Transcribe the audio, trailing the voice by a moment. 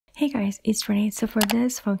Hey guys, it's Renee. So for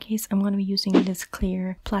this phone case, I'm going to be using this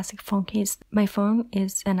clear plastic phone case. My phone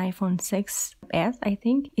is an iPhone 6s, I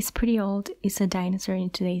think. It's pretty old. It's a dinosaur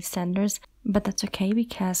in today's standards, but that's okay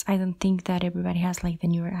because I don't think that everybody has like the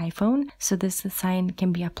newer iPhone. So this design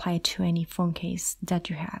can be applied to any phone case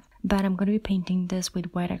that you have. But I'm going to be painting this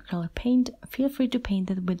with white acrylic paint. Feel free to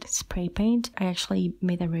paint it with spray paint. I actually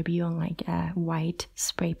made a review on like white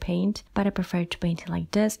spray paint, but I prefer to paint it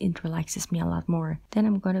like this. It relaxes me a lot more. Then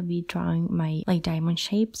I'm going to be drawing my like diamond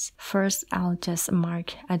shapes. First, I'll just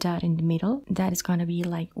mark a dot in the middle. That is going to be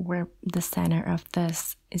like where the center of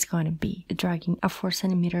this is going to be, dragging a 4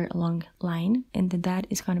 centimeter long line, and the dot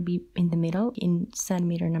is going to be in the middle in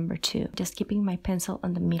centimeter number 2. Just keeping my pencil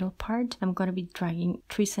on the middle part, I'm going to be dragging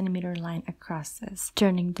 3 centimeter line across this,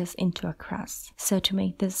 turning this into a cross. So to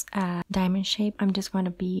make this diamond shape, I'm just going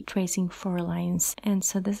to be tracing 4 lines, and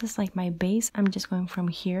so this is like my base. I'm just going from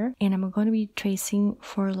here, and I'm going to be tracing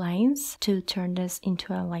 4 lines to turn this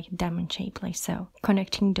into a like diamond shape, like so,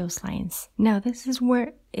 connecting those lines. Now this is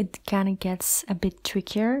where it kind of gets a bit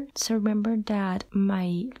trickier. So remember that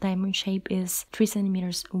my diamond shape is 3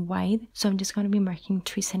 centimeters wide, so I'm just going to be marking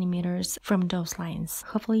 3 centimeters from those lines.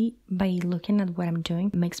 Hopefully by looking at what I'm doing,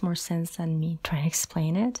 it makes more sense than me trying to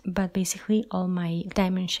explain it. But basically all my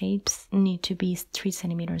diamond shapes need to be 3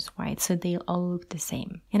 centimeters wide, so they all look the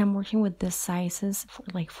same. And I'm working with the sizes for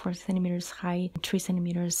like 4 centimeters high, 3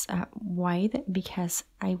 centimeters wide, because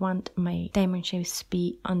I want my diamond shapes to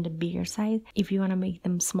be on the bigger side. If you want to make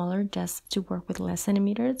them smaller, just to work with less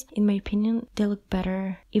centimeters, in my opinion they look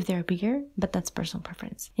better if they're bigger, but that's personal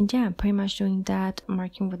preference. And yeah, I'm pretty much doing that,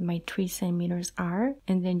 marking what my 3 centimeters are,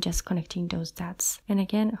 and then just connecting those dots. And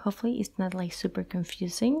again, hopefully it's not like super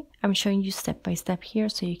confusing. I'm showing you step by step here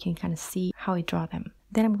so you can kind of see how I draw them.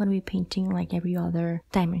 Then I'm going to be painting like every other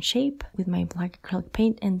diamond shape with my black acrylic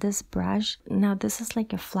paint and this brush. Now this is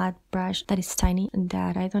like a flat brush that is tiny and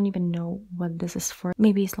that I don't even know what this is for.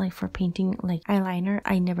 Maybe it's like for painting like eyeliner.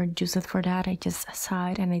 I never use it for that. I just saw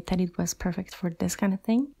it and I thought it was perfect for this kind of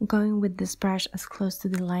thing. Going with this brush as close to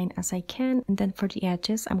the line as I can, and then for the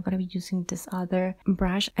edges I'm going to be using this other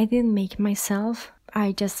brush. I didn't make it myself.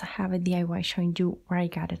 I just have a DIY showing you where I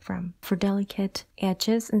got it from. For delicate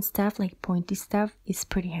edges and stuff, like pointy stuff, it's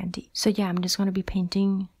pretty handy. So yeah, I'm just going to be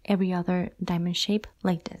painting every other diamond shape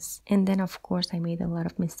like this. And then of course I made a lot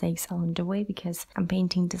of mistakes along the way because I'm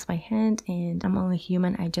painting this by hand and I'm only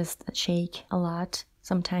human. I just shake a lot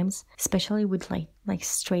sometimes, especially with like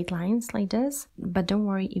straight lines like this. But don't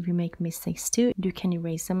worry if you make mistakes too. You can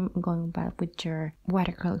erase them going back with your white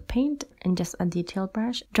acrylic paint and just a detail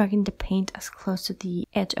brush, dragging the paint as close to the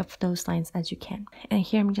edge of those lines as you can. And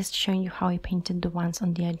here I'm just showing you how I painted the ones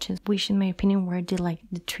on the edges, which in my opinion were the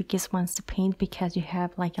trickiest ones to paint because you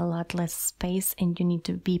have like a lot less space and you need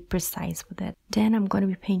to be precise with it. Then I'm going to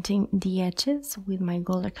be painting the edges with my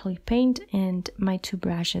gold acrylic paint and my 2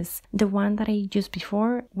 brushes. The one that I used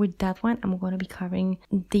before, with that one I'm going to be covering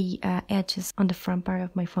the edges on the front part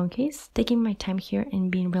of my phone case, taking my time here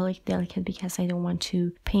and being really delicate because I don't want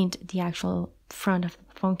to paint the actual front of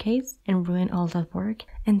the phone case and ruin all that work.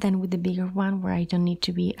 And then with the bigger one where I don't need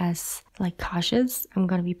to be as like cautious, I'm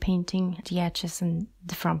going to be painting the edges and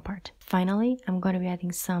the front part. Finally, I'm going to be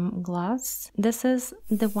adding some gloss. This is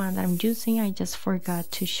the one that I'm using. I just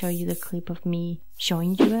forgot to show you the clip of me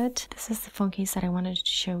showing you it. This is the phone case that I wanted to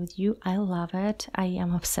share with you. I love it. I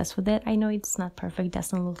am obsessed with it. I know it's not perfect,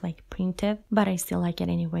 doesn't look like printed, but I still like it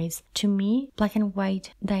anyways. To me, black and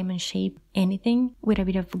white diamond shape, anything with a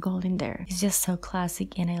bit of gold in there, it's just so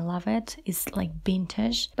classic and I love it. It's like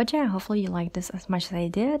vintage. But yeah, hopefully you like this as much as I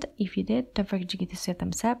did. If you did, don't forget to give this a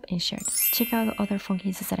thumbs up and share this. Check out the other phone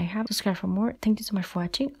cases that I have. Subscribe for more. Thank you so much for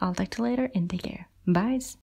watching. I'll talk to you later and take care. Bye.